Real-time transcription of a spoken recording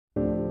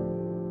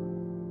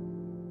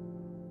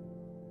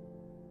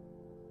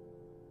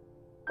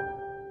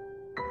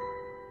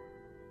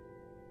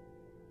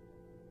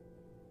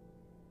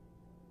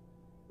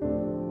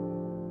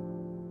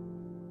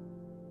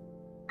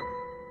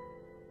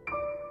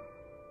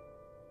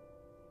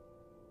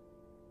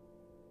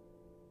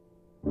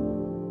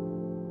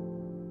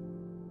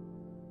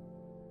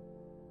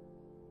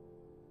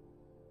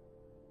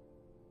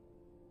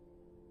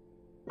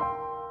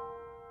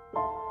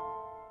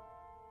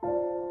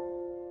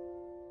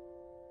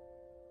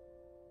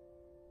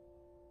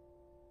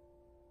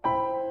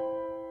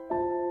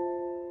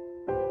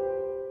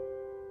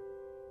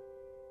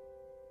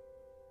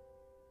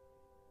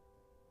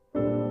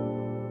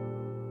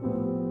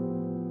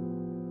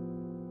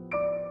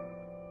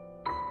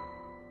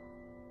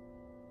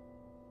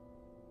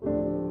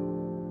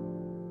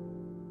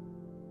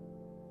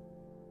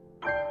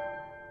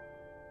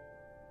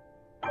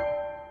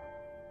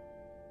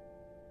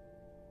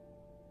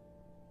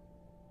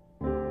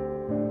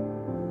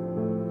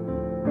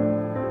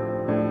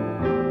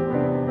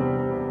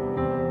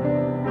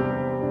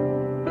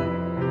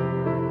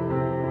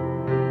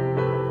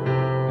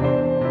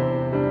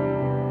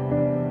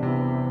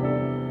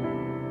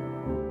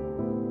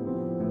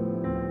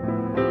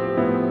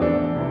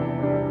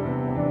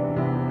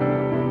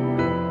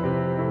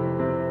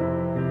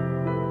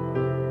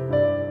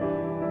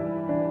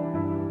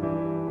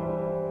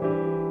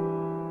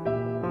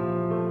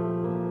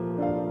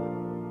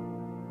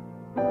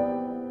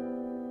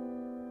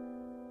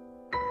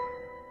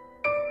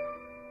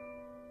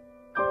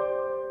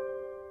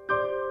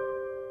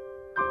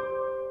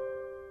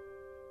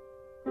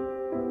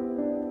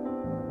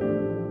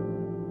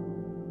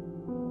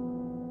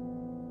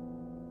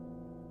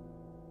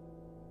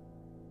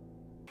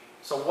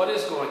So what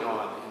is going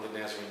on in the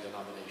Nazarene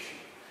denomination?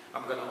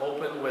 I'm going to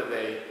open with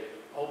an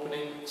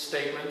opening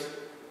statement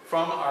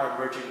from our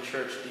Emerging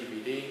Church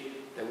DVD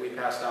that we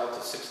passed out to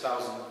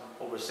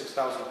over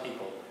 6,000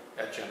 people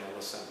at General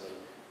Assembly.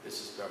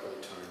 This is Beverly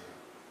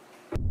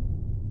Turner.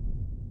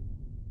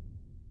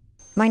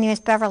 My name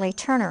is Beverly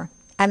Turner.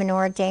 I'm an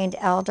ordained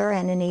elder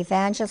and an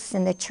evangelist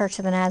in the Church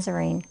of the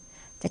Nazarene,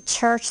 the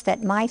church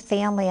that my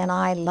family and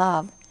I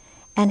love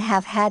and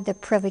have had the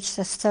privilege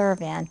to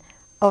serve in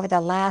over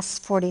the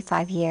last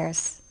 45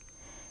 years.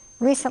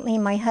 Recently,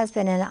 my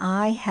husband and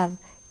I have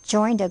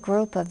joined a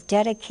group of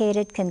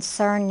dedicated,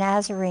 concerned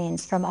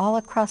Nazarenes from all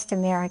across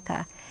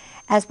America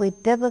as we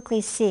biblically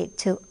seek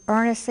to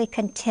earnestly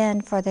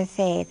contend for the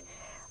faith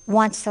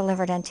once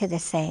delivered unto the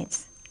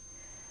saints.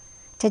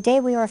 Today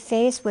we are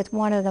faced with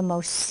one of the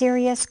most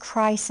serious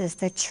crises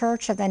the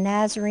Church of the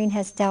Nazarene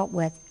has dealt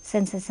with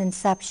since its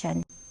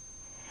inception.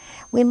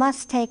 We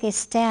must take a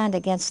stand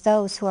against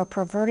those who are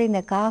perverting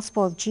the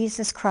gospel of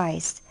Jesus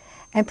Christ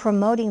and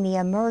promoting the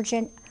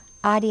emergent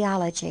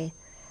ideology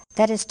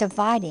that is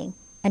dividing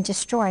and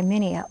destroying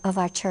many of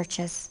our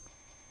churches.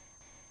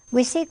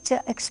 We seek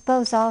to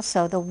expose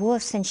also the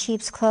wolves in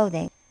sheep's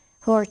clothing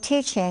who are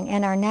teaching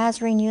in our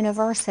Nazarene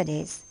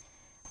universities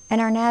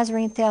and our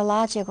Nazarene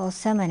Theological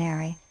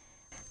Seminary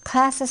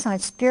classes on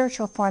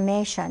spiritual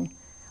formation,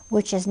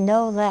 which is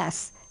no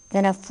less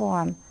than a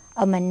form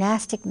of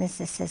monastic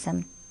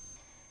mysticism.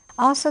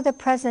 Also, the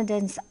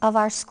presidents of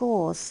our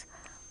schools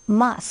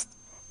must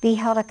be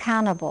held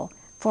accountable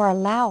for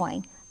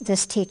allowing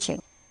this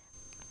teaching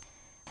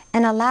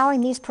and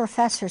allowing these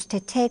professors to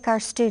take our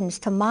students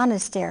to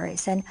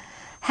monasteries and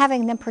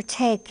having them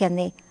partake in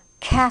the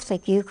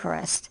Catholic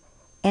Eucharist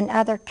and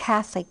other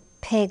Catholic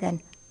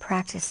pagan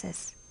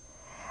practices.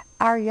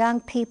 Our young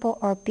people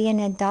are being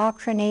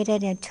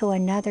indoctrinated into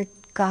another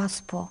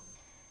gospel,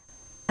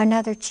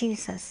 another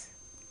Jesus,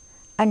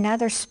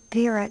 another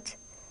spirit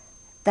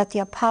that the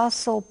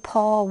Apostle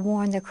Paul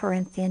warned the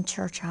Corinthian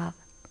church of.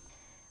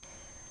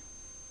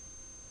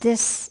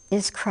 This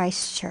is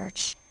Christ's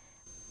church.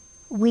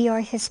 We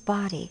are his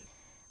body.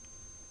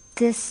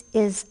 This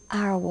is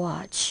our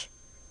watch.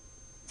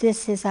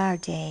 This is our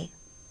day.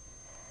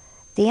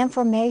 The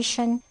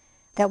information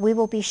that we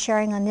will be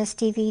sharing on this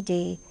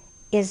DVD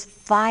is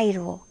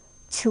vital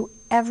to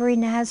every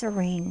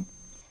Nazarene.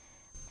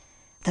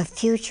 The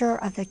future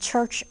of the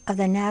Church of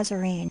the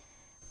Nazarene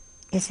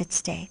is at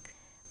stake.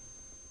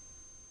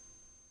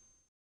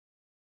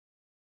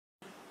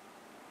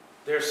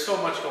 There's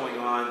so much going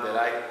on that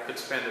I could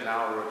spend an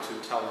hour or two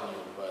telling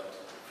you, but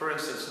for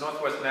instance,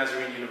 Northwest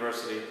Nazarene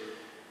University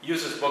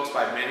uses books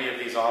by many of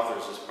these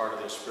authors as part of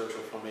their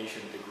spiritual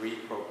formation degree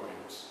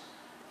programs.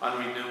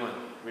 Henri Nouwen,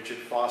 Richard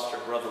Foster,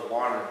 Brother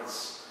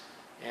Lawrence,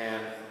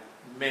 and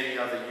many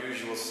other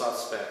usual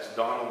suspects,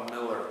 Donald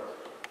Miller,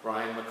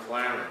 Brian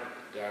McLaren,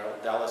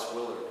 Dallas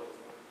Willard.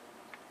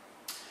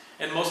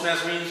 And most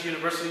Nazarene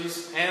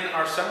universities and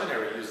our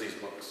seminary use these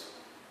books.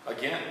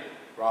 Again,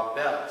 Rob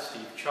Bell,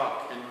 Steve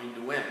Chalk, Henri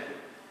Nouwen.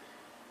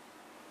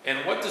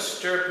 And what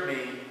disturbed me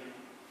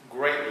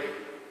greatly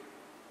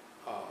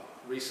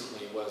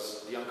recently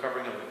was the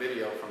uncovering of a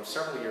video from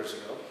several years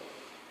ago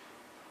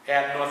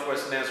at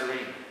Northwest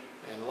Nazarene.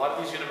 And a lot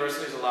of these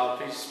universities allow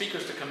these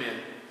speakers to come in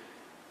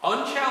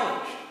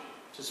unchallenged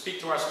to speak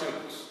to our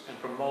students and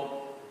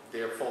promote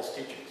their false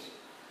teachings,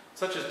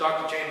 such as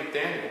Dr. Jane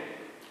McDaniel,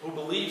 who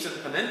believes in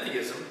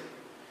panentheism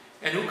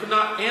and who could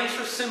not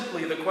answer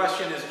simply the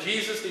question, is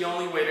Jesus the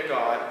only way to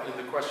God, in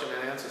the question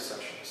and answer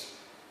sessions.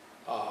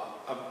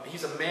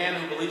 He's a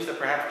man who believes that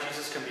perhaps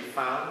Jesus can be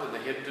found in the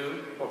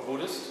Hindu or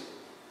Buddhist,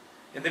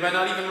 and they might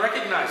not even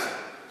recognize him,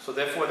 so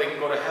therefore they can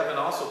go to heaven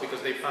also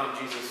because they found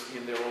Jesus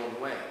in their own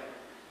way.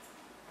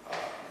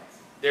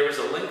 There is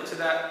a link to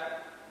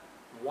that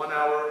 1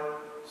 hour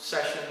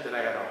session that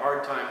I had a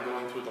hard time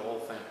going through the whole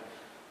thing,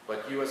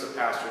 but you as a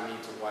pastor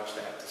need to watch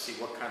that to see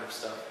what kind of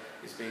stuff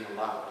is being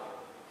allowed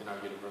in our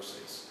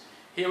universities.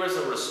 Here is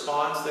a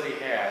response that he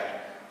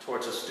had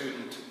towards a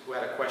student who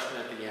had a question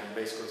at the end,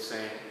 basically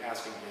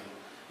asking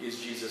him, is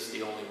Jesus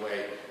the only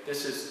way?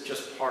 This is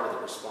just part of the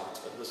response,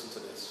 but listen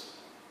to this.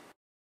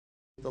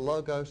 The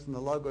Logos, and the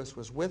Logos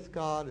was with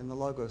God, and the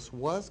Logos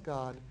was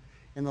God,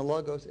 and the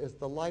Logos is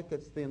the light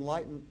that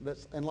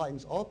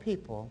enlightens all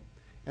people,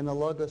 and the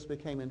Logos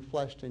became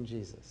enfleshed in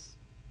Jesus.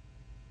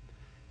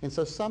 And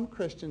so some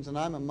Christians, and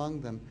I'm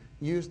among them,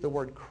 use the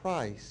word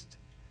Christ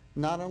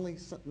not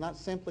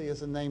simply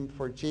as a name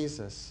for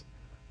Jesus,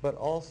 but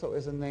also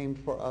as a name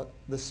for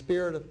the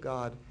Spirit of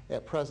God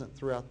at present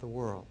throughout the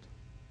world.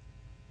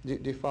 Do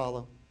you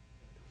follow?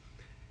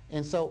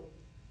 And so,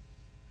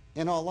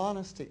 in all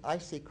honesty, I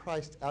see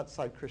Christ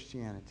outside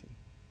Christianity.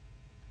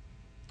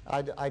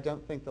 I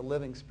don't think the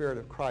living Spirit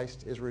of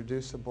Christ is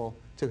reducible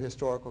to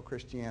historical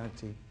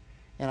Christianity.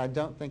 And I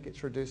don't think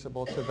it's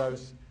reducible to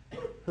those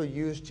who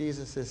use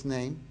Jesus'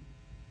 name.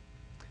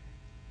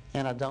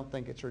 And I don't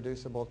think it's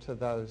reducible to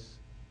those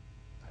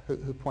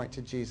who point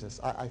to Jesus.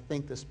 I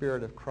think the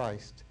Spirit of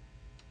Christ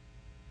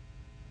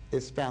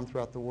is found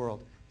throughout the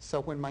world. So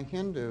when I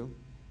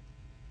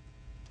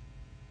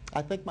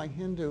think my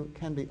Hindu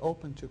can be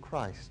open to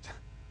Christ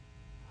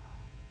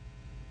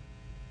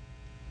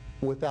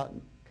without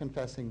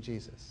confessing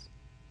Jesus.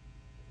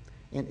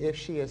 And if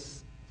she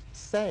is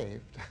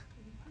saved,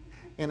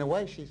 in a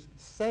way she's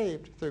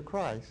saved through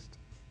Christ,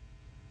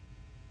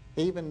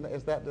 even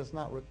as that does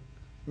not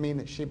mean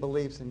that she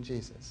believes in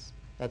Jesus.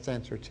 That's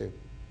answer 2.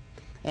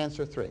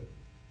 Answer 3.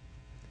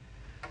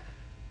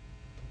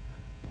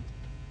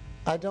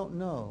 I don't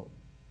know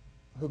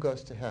who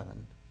goes to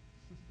heaven.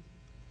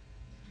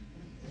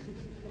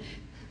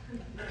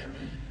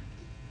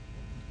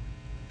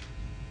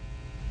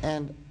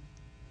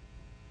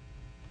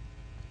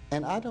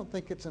 And I don't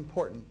think it's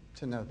important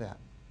to know that.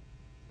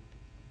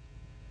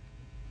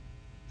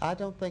 I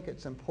don't think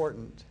it's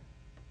important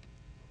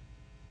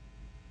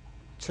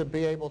to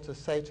be able to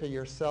say to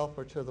yourself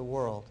or to the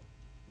world,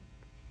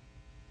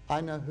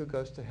 I know who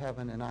goes to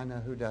heaven and I know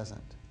who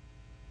doesn't.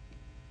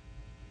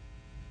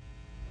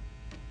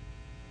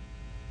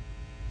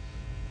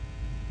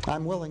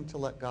 I'm willing to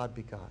let God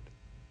be God.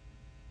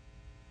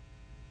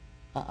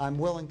 I'm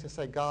willing to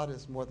say God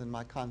is more than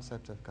my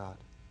concept of God.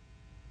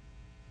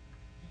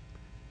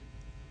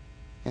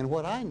 And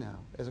what I know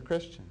as a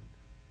Christian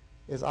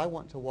is I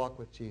want to walk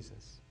with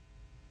Jesus.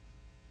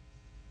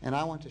 And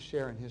I want to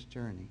share in his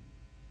journey.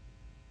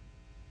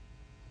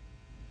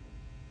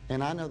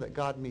 And I know that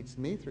God meets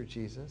me through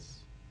Jesus,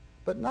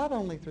 but not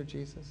only through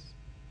Jesus.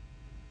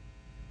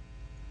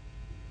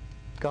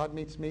 God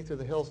meets me through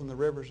the hills and the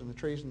rivers and the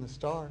trees and the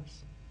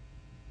stars.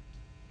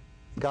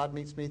 God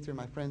meets me through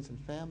my friends and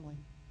family.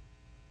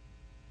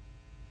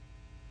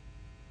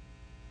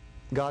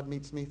 God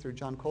meets me through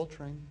John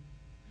Coltrane.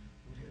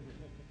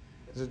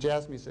 He's a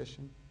jazz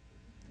musician.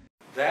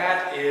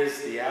 That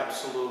is the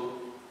absolute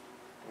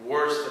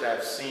worst that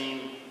I've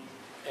seen,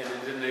 and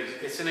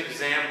it's an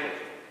example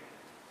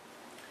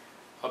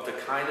of the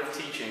kind of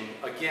teaching,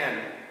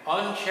 again,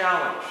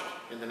 unchallenged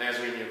in the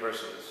Nazarene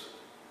universities.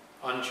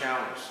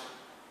 Unchallenged.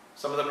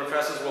 Some of the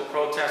professors will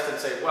protest and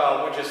say,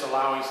 well, we're just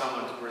allowing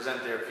someone to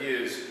present their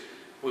views.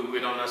 We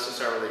don't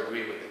necessarily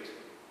agree with it.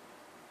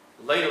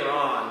 Later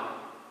on,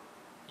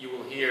 you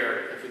will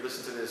hear, if you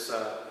listen to this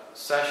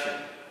session,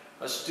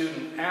 a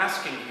student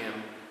asking him,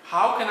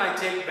 how can I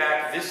take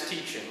back this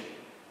teaching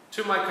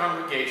to my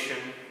congregation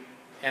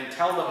and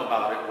tell them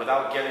about it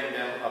without getting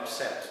them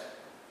upset?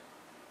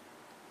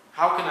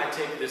 How can I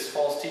take this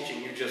false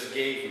teaching you just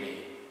gave me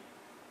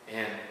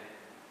and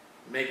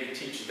maybe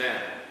teach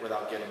them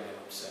without getting them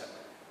upset?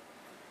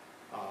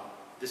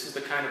 This is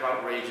the kind of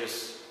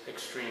outrageous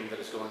extreme that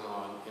is going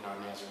on in our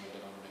Nazarene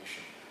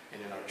denomination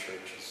and in our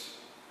churches.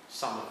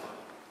 Some of them,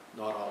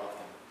 not all of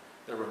them.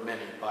 There were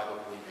many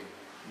Bible-believing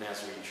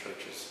Nazarene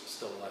churches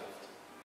still left.